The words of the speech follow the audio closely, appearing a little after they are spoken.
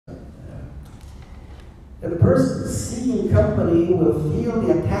A person seeking company will feel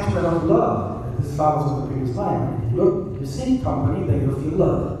the attachment of love. And this follows from the previous line. If you seek company, then you'll feel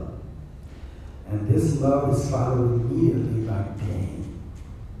love. And this love is followed immediately by pain.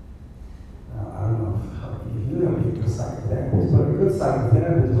 Now, I don't know how many of you have been to a psychotherapist, but a good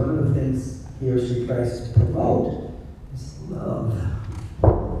psychotherapist, one of the things he or she tries to promote is love.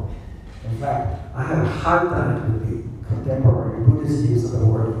 In fact, I have a hard time with the contemporary Buddhist use of the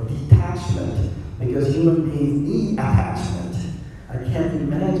word detachment, because human beings need attachment. I can't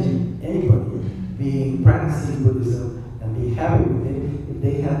imagine anybody practicing Buddhism and be happy with it if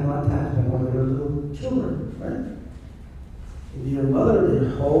they had no attachment when they were little children, right? If your mother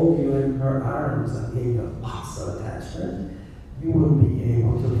didn't hold you in her arms and gave you lots of attachment, you wouldn't be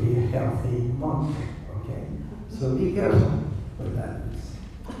able to be a healthy monk, okay? So be careful with that.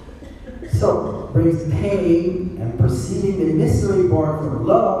 So, brings pain and perceiving the misery born from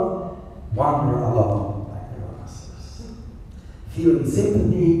love, wander alone like the rhinoceros. Feeling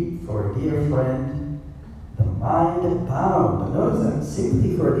sympathy for a dear friend, the mind bound. Notice that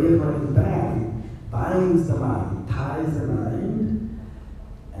sympathy for a dear friend is bad. It binds the mind, ties the mind,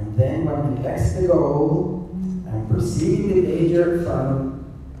 and then when it gets the goal and perceiving the danger from,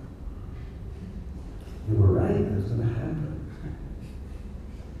 you were right, it was going to happen.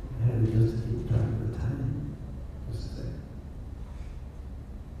 I had to just keep track of the time. Just a second.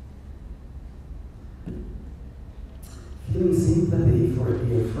 Feeling sympathy for a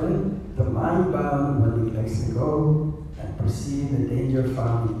dear friend, the mind bound when it lets it go, and perceiving the danger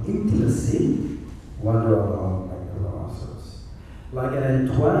found in intimacy, wander along like the rhinoceros. Like an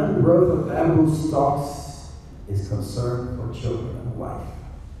entwined growth of bamboo stalks is concerned for children and wife.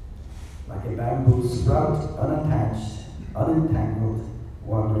 Like a bamboo sprout, unattached, unentangled,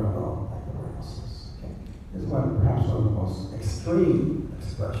 wander along like the rhinoceros. Okay? This is perhaps one of the most extreme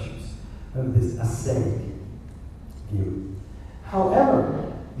expressions of this ascetic view.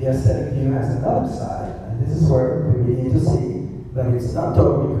 However, the ascetic view has another side, and this is where we begin to see that it's not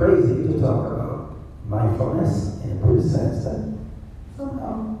totally crazy to talk about mindfulness in a Buddhist sense that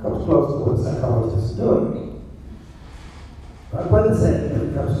somehow comes close to what psychologists are doing. Not quite the same, but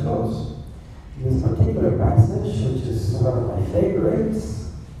it comes close. This particular passage, which is one of my favorites,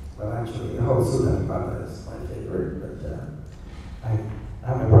 well, actually, the whole Sutta is my favorite, but I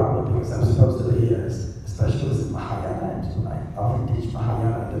have a problem because I'm supposed to be a specialist in Mahayana, and I often teach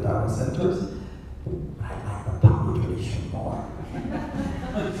Mahayana at the Dharma centers. I like the Pali tradition more.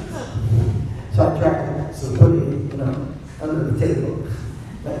 So I try to put it, under the table.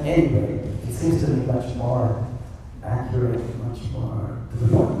 But anyway, it seems to be much more accurate, much more to the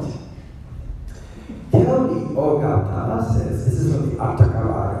point. Tell me, O Gautama says, this is from the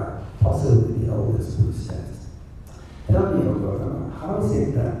Atthakavara, possibly the oldest Buddhist text. Tell me, O Gautama, how is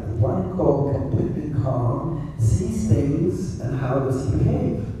it that the one called completely calm sees things and how does he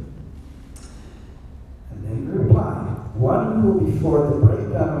behave? And then the reply, one who before the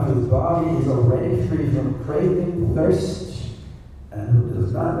breakdown of his body is already free from craving, thirst, and who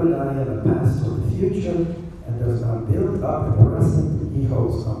does not rely on the past or the future, and does not build up the present, he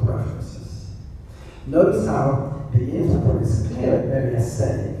holds no preferences. Notice how it begins with this clear, very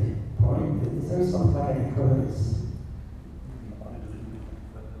ascetic point. Is there something like an equivalence?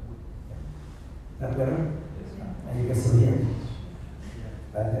 That better? And you can still hear it?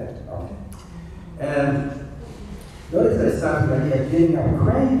 That it? Okay. And notice that it starts with the idea of giving up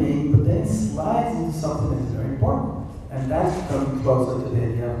craving, but then it slides into something that's very important. And that's coming closer to the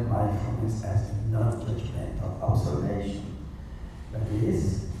idea of mindfulness as non-judgmental observation. That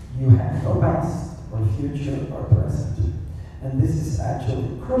is, you have no past, or future, or present. And this is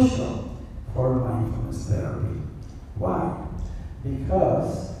actually crucial for mindfulness therapy. Why?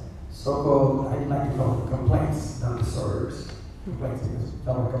 Because so-called, I like to call them complaints, not disorders. Complaints, because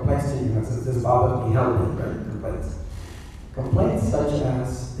someone complains to you and says, this bothers me, help me, right? Complaints. Complaints such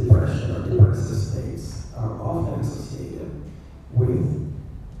as depression or depressive states are often associated with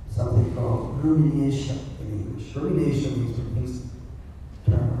something called rumination in English. Rumination means when things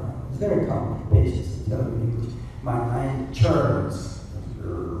turn around. It's very common for patients to tell you in English, my mind churns,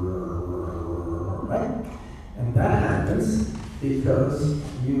 right? And that happens because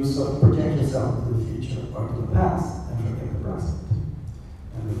you sort of project yourself to the future or to the past and forget the present.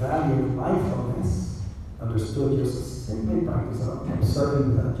 And the value of mindfulness, understood just simply practice of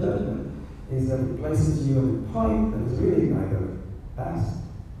observing without judgment, is that it places you at a point that is really neither past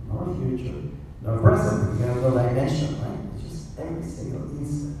nor future nor present. You have no dimension, right? It's just every single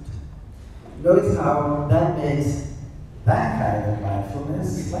instant. Notice how that makes that kind of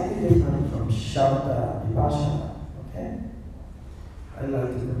mindfulness slightly different from shamatha and vipassana, okay? I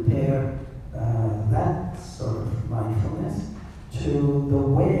like to compare that to the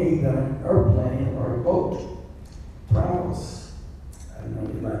way that an airplane or a boat travels. I don't know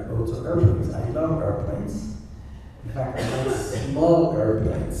if you like boats or airplanes. I love airplanes. In fact, I like small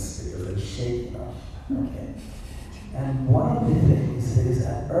airplanes because they're shaky enough. Okay. And one of the things is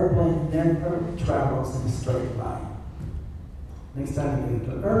an airplane never travels in a straight line. Next time you get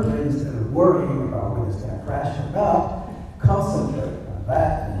into an airplane, instead of worrying about whether it's going to crash or not, concentrate on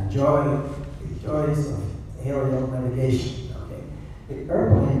that and enjoy the joys of aerial navigation. Okay. The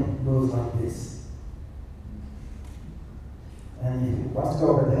airplane moves like this. And if it wants to go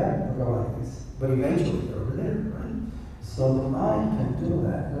over there, it'll go like this. But eventually go over there, right? So the mind can do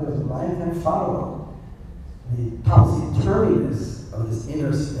that. In other words, the mind can follow the topsy-turviness of this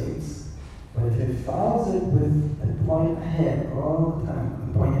inner space. But if it follows it with a point ahead all the time,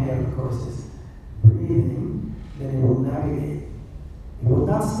 the point ahead, of course, is breathing, then it will navigate. It will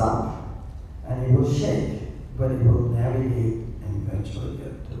not stop, and it will shake, but it will navigate and eventually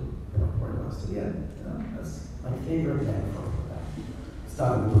get to where it wants to get. That's my favorite metaphor for that. It's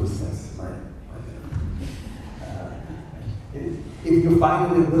not in the Buddhist text, if you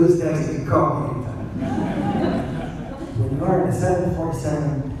find it in the Buddhist text, you can call me anytime. When you are in a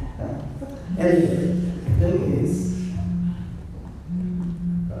 747, anyway, the thing is,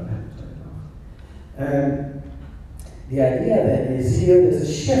 the idea that is here, there's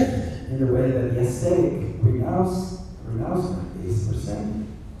a shift in the way that the ascetic renouncement is presented.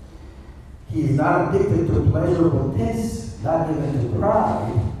 He is not addicted to pleasurable tastes, not even to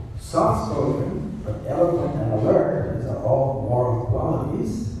pride, soft-spoken, but eloquent and alert. These are all moral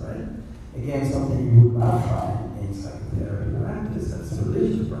qualities, right? Again, something you would not find in psychotherapy practice, that's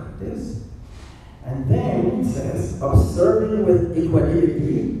religious practice. And then it says, observing with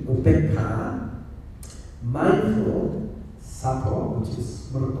equanimity, upekka, mindful, sako, which is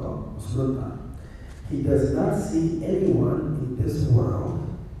smrta. He does not see anyone in this world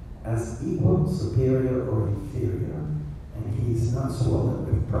as equal, superior, or inferior, and he is not swollen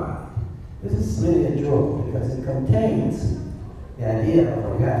with pride. This is really a jewel because it contains the idea of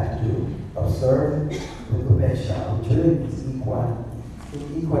what you have to do. Observe with upeksha, which really means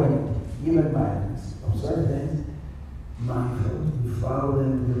equanimity, even-mindedness. Observe things, mindful. You follow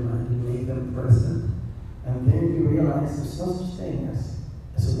them with your mind, you make them present, and then you realize there's no such thing as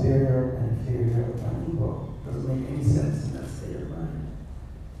a superior and inferior or unequal. It doesn't make any sense in that state of mind.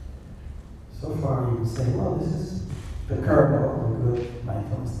 So far you can say, well, this is the kernel of good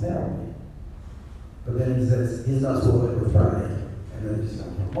mindfulness therapy. But then he says, he's not swollen with pride. And then he's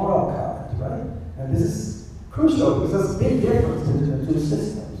going to moral comment, right? And this is crucial because there's a big difference between the two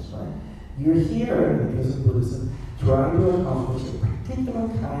systems, right? You're here, in the case of Buddhism, trying to accomplish a particular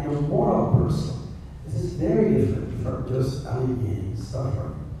kind of moral person. This is very different from just alleviating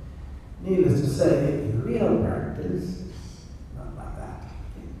suffering. Needless to say, in real practice, it's not like that.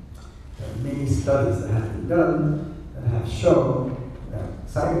 There are many studies that have been done that have shown that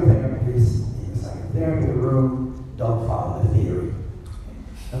psychotherapists in the psychotherapy room don't follow the theory.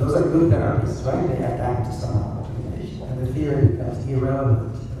 And those are good therapists, right? They adapt to some population, and the theory becomes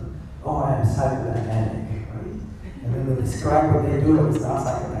irrelevant. Oh, I am psychodynamic, right? And then they describe what they do, and it's not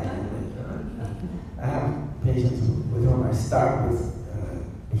psychodynamic. I have patients with whom I start with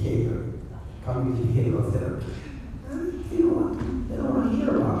cognitive behavioral therapy. They don't want to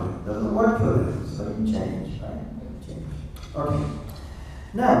hear about it. It doesn't work for them, so you change, right? Change. Okay.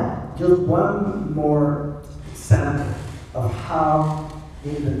 Now, just one more example of how,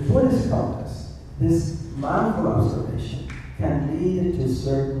 in the Buddhist context, this mindful observation can lead to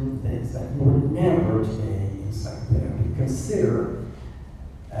certain things that you would never today in psychotherapy consider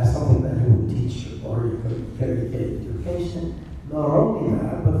as something that you would teach or you could communicate to your patient. Not only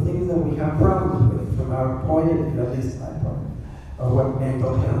that, but things that we have problems with from our point of view, at least my point of view, of what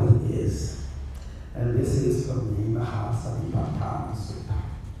mental health is. And this is from the Mahasatipatthana Sutta.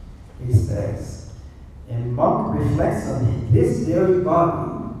 He says, a monk reflects on this very body.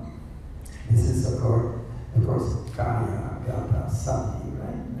 This is, of course, Kaya, Gata, Sati,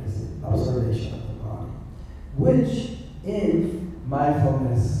 right? This is observation of the body. Which, in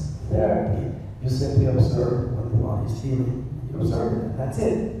mindfulness therapy, you simply observe what the body is feeling. You observe it, that's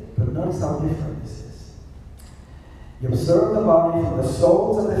it. But notice how different this is. You observe the body from the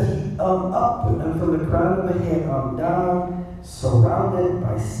soles of the feet on up and from the crown of the head on down, surrounded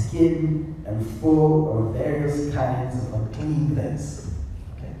by skin and full of various kinds of unclean things.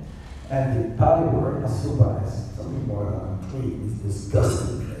 Okay? And the Pali word, asubha, is something more than unclean, it's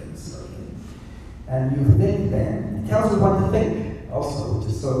disgusting things. Okay? And you think then, it tells you what to think also, which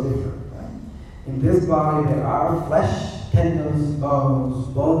is so different. Right? In this body there are flesh, tendons, bones,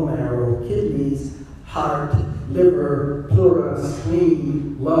 bone marrow, kidneys, heart, liver, pleura,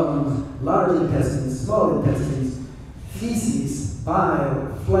 spleen, lungs, large intestines, small intestines, feces,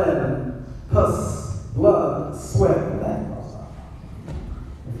 bile, phlegm, pus, blood, sweat, and that goes on.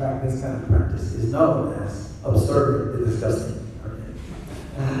 In fact, this kind of practice is known as absurd and disgusting.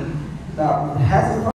 Now, it has a